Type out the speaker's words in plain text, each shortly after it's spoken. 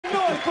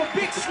for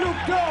Big Snoop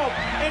Dogg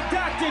and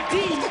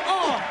Dr.Dre.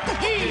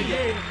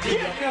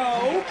 You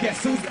know,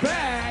 guess who's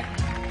back?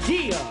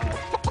 Yeah.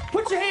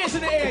 Put your hands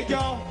in the air,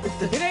 y'all.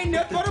 It ain't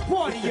nothing but a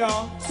party,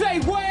 y'all. Say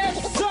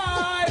West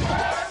Side.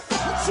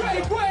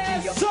 Say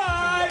West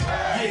Side.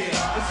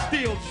 Yeah, it's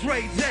still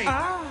Dre Day,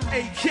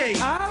 AK.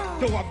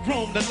 Though I've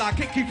roamed a lot,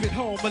 can't keep it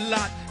home a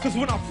lot. Cause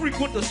when I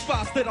frequent the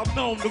spots that I'm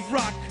known to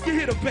rock, you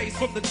hear the bass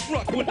from the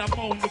truck when I'm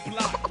on the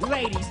block.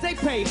 Ladies, they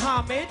pay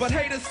homage. But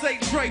haters say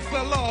Dre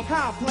fell off.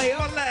 How, player?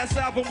 My last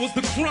album was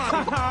The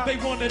Chronic.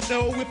 They wanna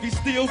know if he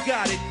still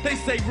got it. They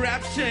say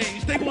rap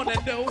changed. They wanna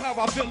know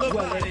how I feel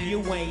about it.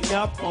 You ain't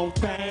up on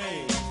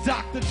things.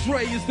 Dr.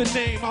 Dre is the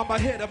name, I'm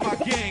ahead of my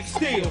game.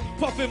 Still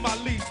puffing my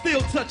leaf,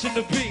 still touching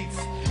the beats.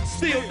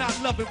 Still not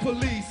loving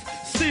police.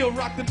 Still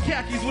rock them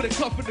khakis with a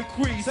cuff in the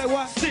crease. Say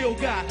what? Still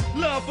got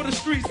love for the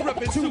streets,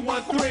 reppin'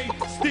 213.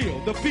 Still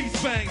the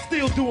beats bang,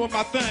 still doing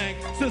my thing.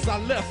 Since I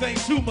left, ain't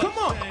too much. Come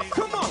on,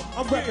 come on.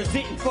 I'm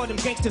representing for them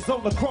gangsters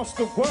all across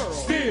the world.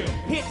 Still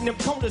hitting them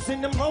corners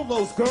in them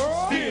lolos,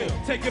 girl. Still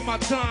taking my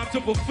time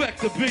to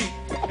perfect the beat.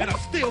 And I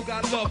still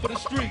got love for the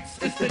streets.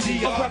 It's the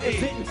DRE. I'm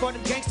representing for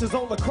them gangsters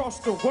all across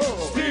the world.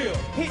 Still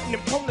hitting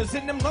them corners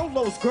in them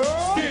lolos,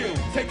 girl. Still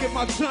taking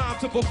my time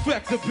to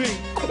perfect the beat.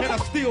 And I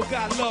still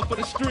got love for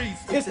the streets.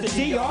 It's the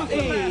DRE.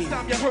 The last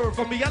time you heard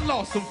from me, I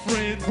lost some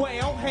friends.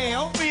 Well,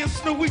 hell, me and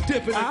Snoop, we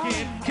dipping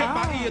again. Kept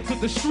my ear to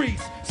the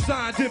streets.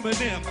 Signed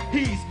Eminem.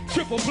 He's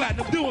triple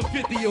platinum, doing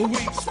 50 a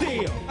week.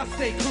 Still, I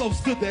stay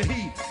close to the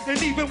heat.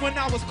 And even when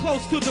I was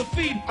close to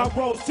defeat, I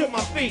rose to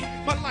my feet.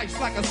 My life's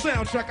like a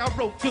soundtrack I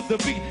wrote to the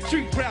beat.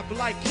 Street rap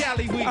like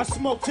Cali weed. I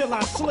smoke till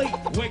I sleep.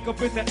 Wake up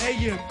in the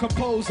AM,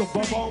 compose a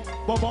boom,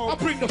 I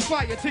bring the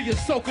fire till you're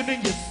soaking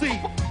in your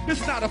seat.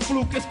 It's not a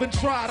fluke, it's been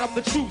tried. I'm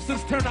the truth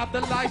since turn out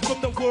the lights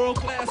from the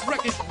world-class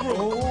record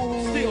crew.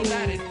 Still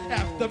at it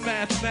after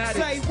mathematics.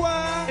 Say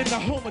what? In the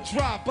home of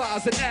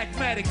drive-bys and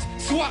acmatics,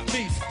 swap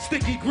meets,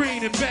 sticky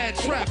green and bad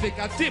traffic.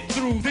 I dip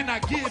through, then I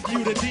give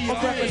you the DRE.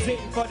 I'm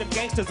representing for them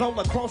gangsters all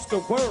across the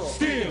world.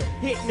 Still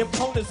hitting them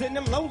corners in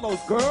them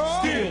lolos, girl.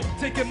 Still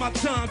taking my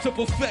time to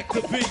perfect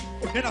the beat.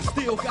 And I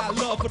still got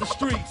love for the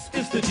streets.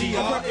 It's the DRE.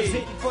 I'm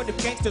representing for them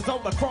gangsters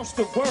all across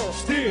the world.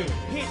 Still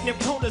hitting them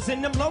corners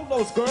in them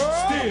lolos, girl.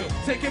 Still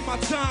taking my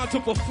time to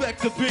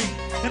perfect the beat.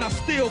 And I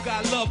still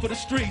got love for the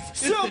streets.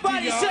 It's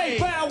somebody the say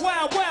bow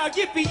wow wow,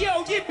 yippee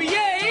yo, yippee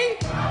yay.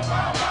 Bow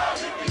wow wow,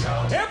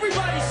 yippee yo.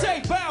 Everybody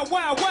say bow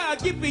wow wow,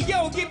 yippee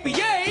yo, yippee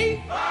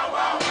yay. Bow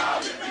wow wow,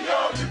 yippee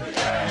yo,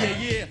 yippee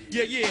yay.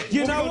 Yeah.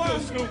 You know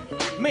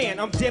what? Man,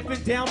 I'm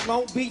dipping down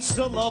Long Beach,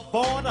 still up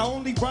on. I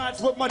only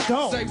rides with my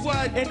dog. Say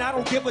what? And I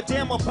don't give a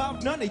damn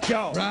about none of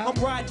y'all. Right.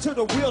 I'm riding till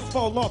the wheels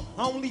fall off.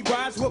 I only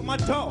rides with my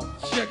dog.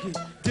 Check it.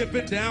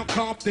 Dipping down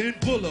Compton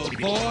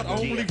Boulevard.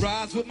 Only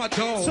rides with my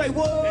dog. Say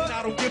what? And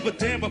I don't give a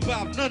damn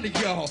about none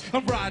of y'all.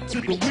 I'm riding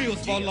till the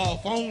wheels fall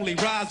off. Only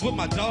rides with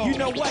my dog. You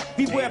know what?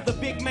 Beware of the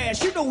big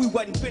mash. You know we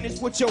wasn't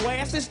finished with your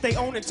ass and stay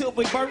on until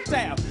we burnt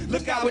out.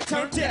 Look how it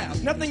turned out.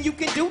 Nothing you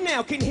can do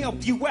now can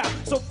help you out.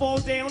 So fall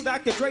down,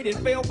 Dr. Dre,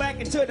 then fell back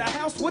into the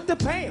house with the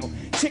pound.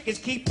 Chickens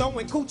keep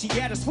throwing coochie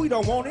at us. We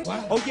don't want it.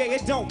 Wow. Oh yeah,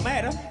 it don't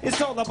matter.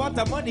 It's all about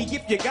the money.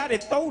 If you got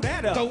it, throw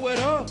that up. Throw it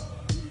up.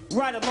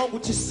 Right along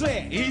with your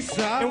set. East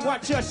side. And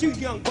watch us, you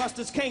young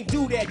busters can't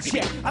do that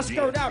yet. I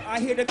skirt out,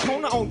 I hit a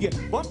corner on you.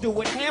 But I'm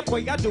doing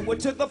halfway, I do it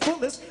to the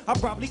fullest. I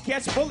probably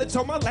catch bullets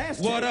on my last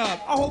What trip. up?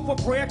 I hope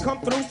a prayer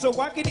come through so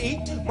I can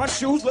eat. My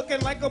shoes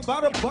looking like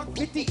about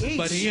 $1.50 each.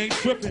 But he ain't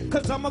tripping.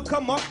 Cause I'ma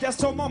come up,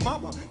 that's on my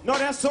mama. No,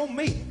 that's on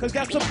me, cause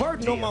that's a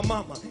burden on my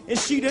mama. And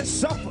she done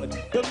suffered.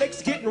 The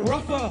legs getting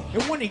rougher.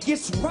 And when it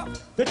gets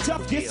rough, the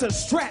tough gets a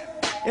strap.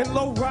 And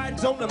low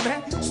rides on the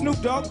map. Snoop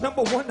Dogg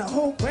 #1, the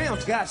whole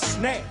rounds got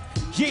snapped.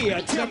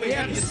 Yeah, tell me,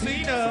 have you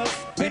seen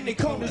us? Bending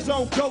corners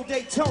on Go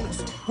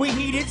Daytonas. We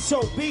heat it,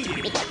 so beat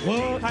it.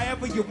 What?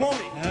 However you want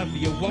it. However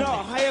you want No,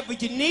 it. however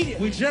you need it.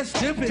 We just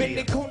dipping.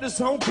 Bending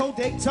corners on Go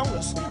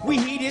Daytonas. We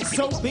heat it,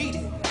 so beat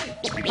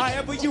it.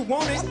 However you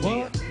want it.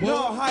 What?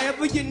 No,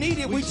 however you need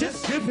it. We just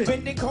just dipping.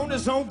 bending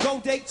corners on Go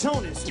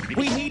Daytonas.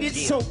 We heat it,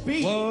 so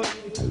beat What?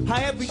 it.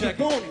 However Check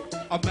you it. want it.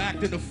 I'm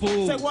acting a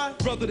fool. Say what?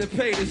 Brother that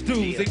paid his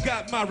dues and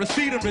got my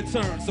receipt in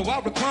return. So I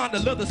reclined the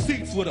leather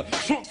seats with a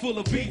trunk full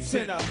of beats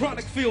and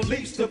chronic field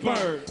leaves to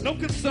burn. No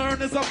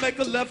concern as I make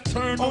a left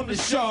turn On the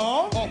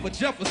Shaw. Off of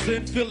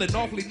Jefferson, feeling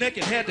awfully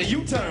naked, had the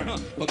U-turn.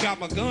 Forgot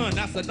my gun,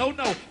 that's a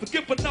no-no.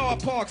 Forget Bernard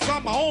Park,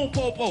 sign my own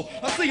popo.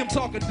 I see him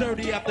talking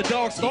dirty after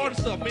dog starting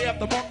stuff. Me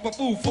after mark my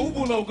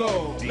FUBU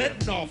logo.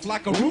 Letting off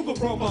like a Ruger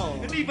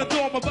promo. And even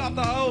though I'm about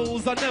the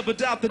hoes, I never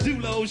doubt the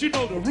dulos. You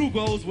know the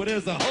Rugos, where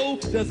there's a hoe,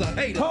 there's a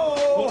hater.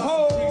 Well,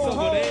 I some freaks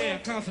over there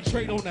and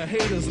concentrate on the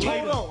haters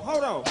later.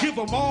 Hold on. Give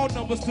them all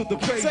numbers to the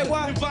page. Say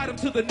what? Invite them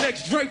to the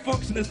next Dre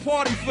function as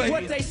party favors.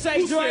 What they say,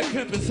 Who Dre?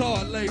 said pimpin's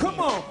hard labor? Come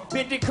on,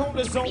 bending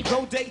corners on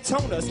Go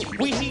Daytonas.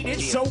 We heat it,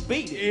 so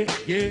beat it.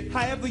 Yeah.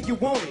 However you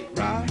want it.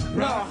 Right.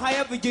 No,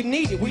 however you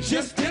need it. We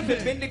just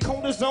dipping. Bending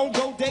corners on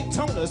Go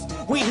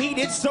Daytonas. We heat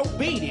it, so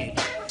beat it.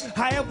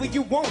 However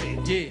you want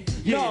it.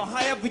 Yeah. No,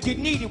 however you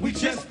need it. We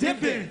just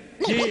dipping.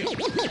 Yeah. Me and Snoop,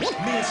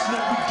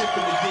 we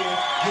dipping it there.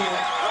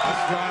 Yeah.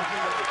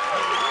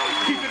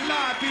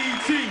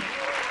 T.